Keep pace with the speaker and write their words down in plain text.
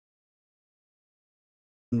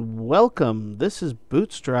Welcome, this is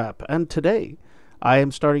Bootstrap, and today I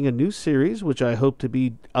am starting a new series which I hope to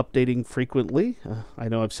be updating frequently. I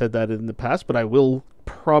know I've said that in the past, but I will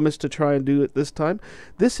promise to try and do it this time.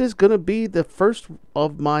 This is going to be the first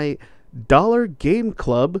of my Dollar Game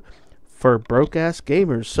Club for broke-ass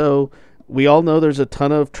gamers. So we all know there's a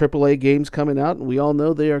ton of AAA games coming out, and we all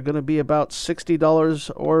know they are going to be about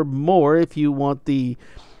 $60 or more if you want the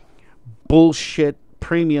bullshit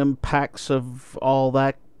premium packs of all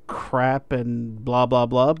that crap and blah blah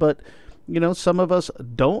blah. But you know, some of us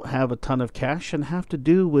don't have a ton of cash and have to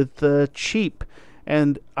do with cheap,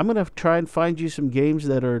 and I'm gonna try and find you some games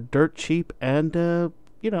that are dirt cheap and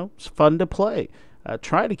it's fun to play.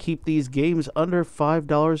 Try to keep these games under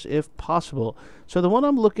 $5 if possible. So the one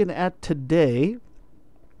I'm looking at today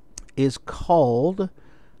is called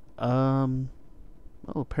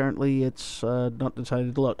apparently it's not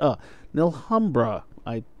decided to load. Nihilumbra.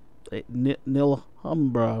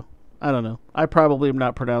 Nihilumbra. I don't know. I probably am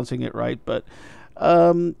not pronouncing it right, but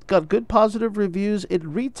got good positive reviews. It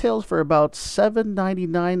retails for about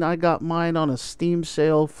 $7.99. I got mine on a Steam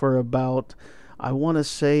sale for about, I want to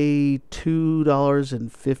say,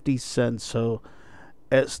 $2.50. So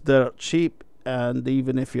it's dirt cheap, and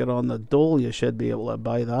even if you're on the dole, you should be able to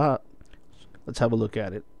buy that. Let's have a look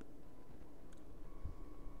at it.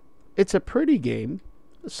 It's a pretty game.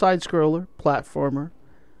 Side scroller, platformer,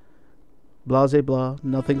 blah blah,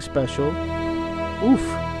 nothing special. Oof,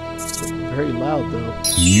 very loud though.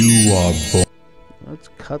 You are born. Let's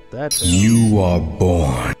cut that down. You are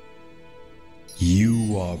born.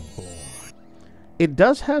 You are born. It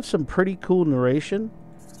does have some pretty cool narration,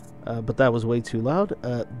 but that was way too loud.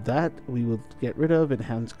 That we will get rid of.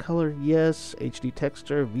 Enhanced color, yes. HD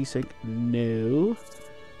texture, VSync, no.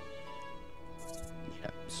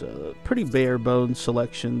 So pretty bare bones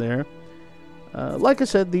selection there. Like I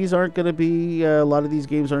said, these aren't going to be, a lot of these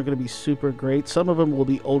games aren't going to be super great. Some of them will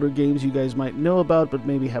be older games you guys might know about, but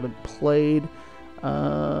maybe haven't played.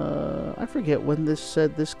 I forget when this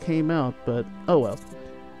came out, but oh well.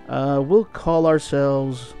 We'll call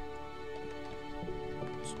ourselves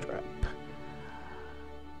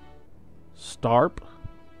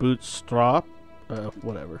Bootstrap,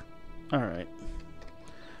 whatever. All right.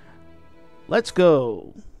 Let's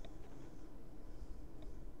go.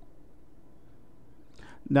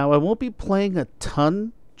 Now, I won't be playing a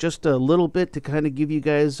ton, just a little bit to kind of give you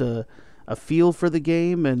guys a feel for the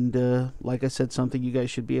game, and like I said, something you guys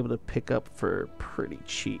should be able to pick up for pretty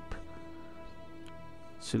cheap.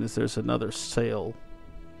 As soon as there's another sale.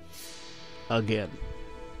 Again.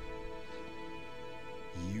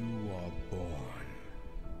 You are born.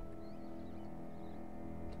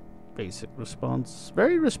 Basic response.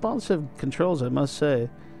 Very responsive controls, I must say.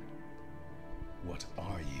 What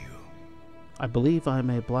are you? I believe I'm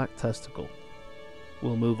a black testicle.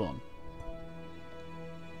 We'll move on.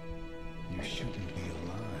 You shouldn't be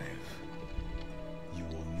alive. You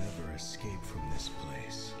will never escape from this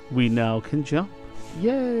place. We now can jump.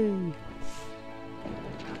 Yay!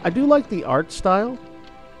 I do like the art style.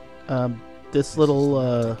 This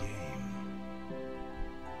little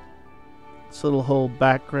whole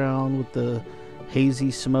background with the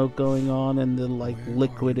hazy smoke going on and the like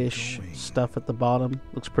liquidish stuff at the bottom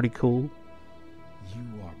looks pretty cool.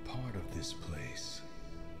 You are part of this place.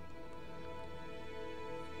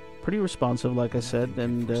 Pretty responsive, like I said,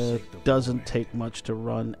 and doesn't take much to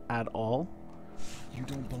run at all. You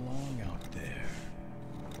don't belong out there.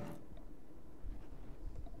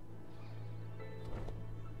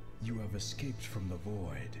 You have escaped from the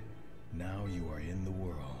void. Now you are in the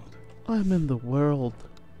world. I'm in the world.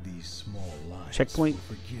 These small lives Checkpoint. will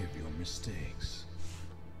forgive your mistakes.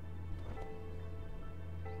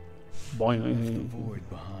 Boing. You left the void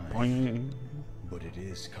behind, Boing. but it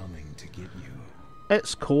is coming to get you.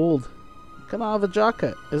 It's cold. Can I have a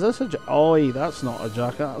jacket? Is this a jacket? Oh, that's not a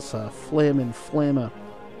jacket. That's a flaming flamer.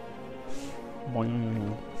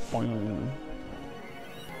 Boing. Boing.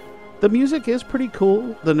 The music is pretty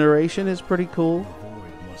cool. The narration is pretty cool. The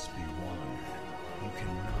void must be won. You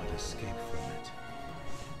cannot escape from it.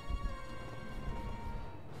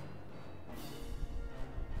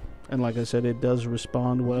 And like I said, it does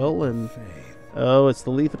respond well. And Faith. oh, it's the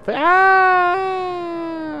lethal.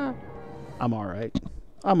 Ah! I'm all right.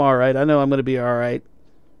 I'm all right. I know I'm going to be all right.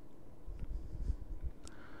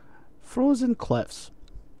 Frozen Clefts.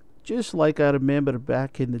 Just like I remember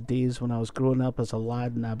back in the days when I was growing up as a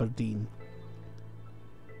lad in Aberdeen.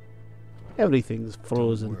 Everything's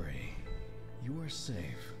frozen. Don't worry. You are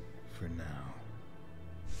safe for now.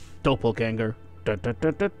 Doppelganger. Da, da,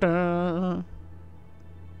 da, da, da.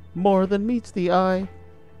 More than meets the eye.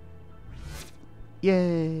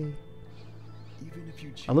 Yay. Even if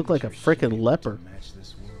you I look like a change your frickin' shape leopard. to match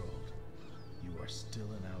this world, you are still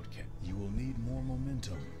an outcast. You will need more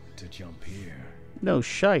momentum to jump here. No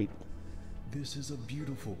shite. This is a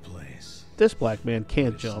beautiful place. This black man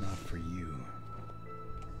can't It's jump. not for you.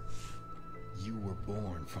 You were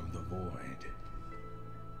born from the void.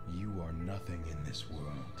 You are nothing in this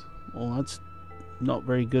world. Well, that's not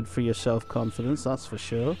very good for your self-confidence, that's for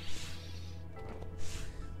sure.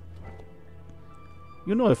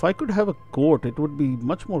 You know, if I could have a coat, it would be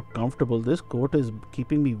much more comfortable. This coat is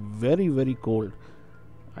keeping me very, very cold.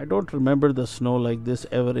 I don't remember the snow like this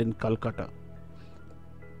ever in Calcutta.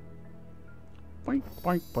 Boink,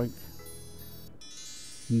 boink, boink.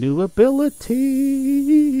 New ability.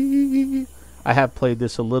 I have played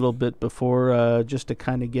this a little bit before, just to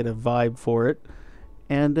kind of get a vibe for it.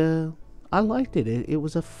 And I liked it. It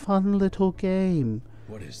was a fun little game.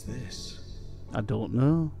 What is this? I don't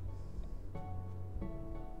know.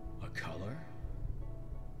 A color?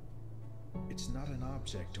 It's not an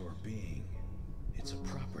object or being. It's a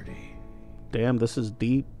property. Damn, this is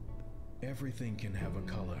deep. Everything can have a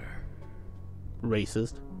color.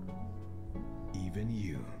 Racist. Even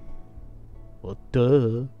you. Well,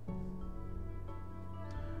 duh.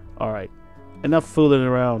 Alright. Enough fooling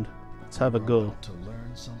around. Let's have a You're go. about to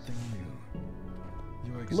learn something new.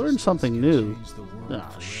 Your Learn existence something can new? change the world Ah,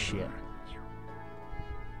 forever. shit.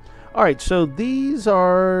 Alright, so these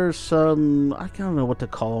are some, I don't know what to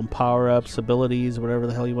call them, power-ups, abilities, whatever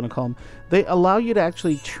the hell you want to call them. They allow you to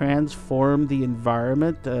actually transform the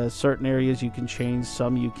environment. Certain areas you can change,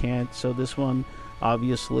 some you can't. So this one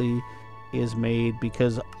obviously is made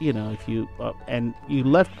because, you know, if you, and you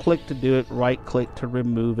left-click to do it, right-click to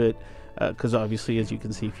remove it. Because obviously, as you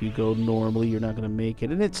can see, if you go normally, you're not going to make it.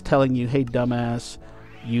 And it's telling you, hey, dumbass,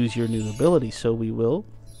 use your new ability. So we will.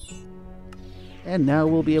 And now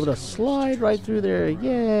we'll be able to slide right through there.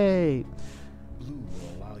 Yay! Blue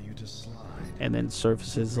will allow you to slide. And then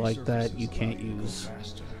surfaces like that you can't use.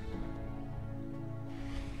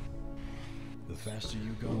 The faster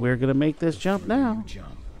you go, We're going to make this jump now. you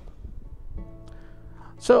jump.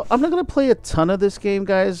 So I'm not going to play a ton of this game,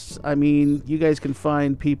 guys. I mean, you guys can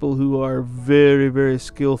find people who are very, very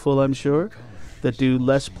skillful, I'm sure, that do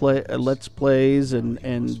let's plays and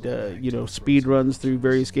you know, speed runs through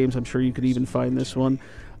various games. I'm sure you could even find this one.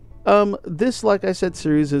 This, like I said,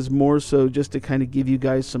 series is more so just to kind of give you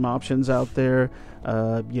guys some options out there.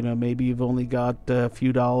 You know, maybe you've only got a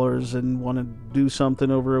few dollars and want to do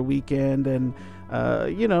something over a weekend, and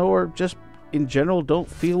you know, or just in general don't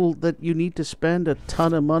feel that you need to spend a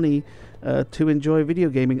ton of money to enjoy video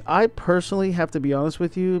gaming. I personally have to be honest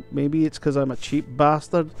with you, maybe it's because I'm a cheap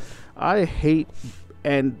bastard. I hate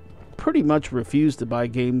and pretty much refuse to buy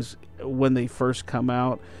games when they first come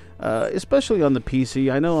out, especially on the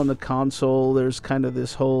PC. I know on the console there's kind of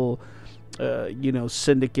this whole you know,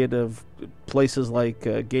 syndicate of places like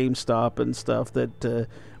GameStop and stuff that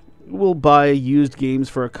will buy used games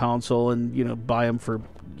for a console and, you know, buy them for,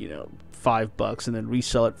 you know, $5 and then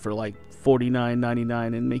resell it for like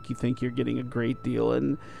 $49.99 and make you think you're getting a great deal.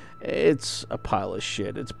 And it's a pile of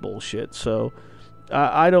shit. It's bullshit. So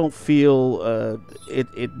I don't feel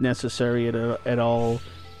it necessary at all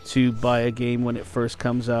to buy a game when it first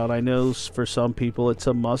comes out. I know for some people it's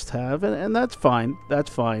a must-have, and that's fine. That's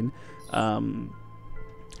fine.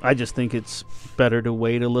 I just think it's better to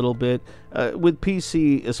wait a little bit. With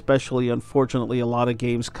PC especially, unfortunately, a lot of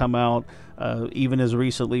games come out, even as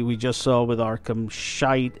recently we just saw with Arkham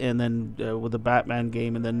shite, and then with the Batman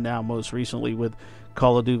game, and then now most recently with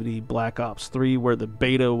Call of Duty Black Ops 3, where the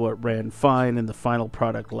beta ran fine and the final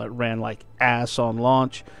product ran like ass on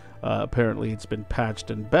launch. Apparently it's been patched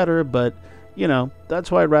and better, but you know, that's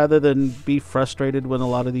why rather than be frustrated when a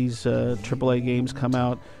lot of these AAA games come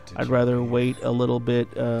out, I'd rather wait a little bit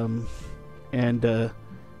and,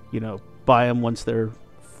 you know, buy them once they're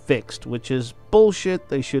fixed, which is bullshit.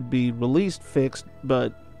 They should be released fixed,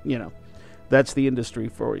 but, you know, that's the industry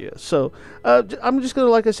for you. So I'm just going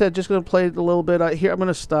to, like I said, just going to play it a little bit. I'm going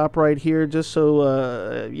to stop right here just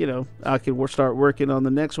so, you know, I can start working on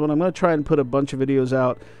the next one. I'm going to try and put a bunch of videos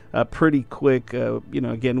out pretty quick, you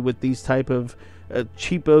know, again, with these type of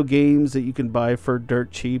cheapo games that you can buy for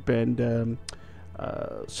dirt cheap. And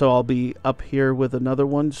so I'll be up here with another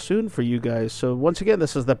one soon for you guys. So once again,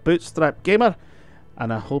 this is the Bootstrap Gamer,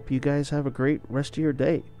 and I hope you guys have a great rest of your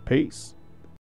day. Peace.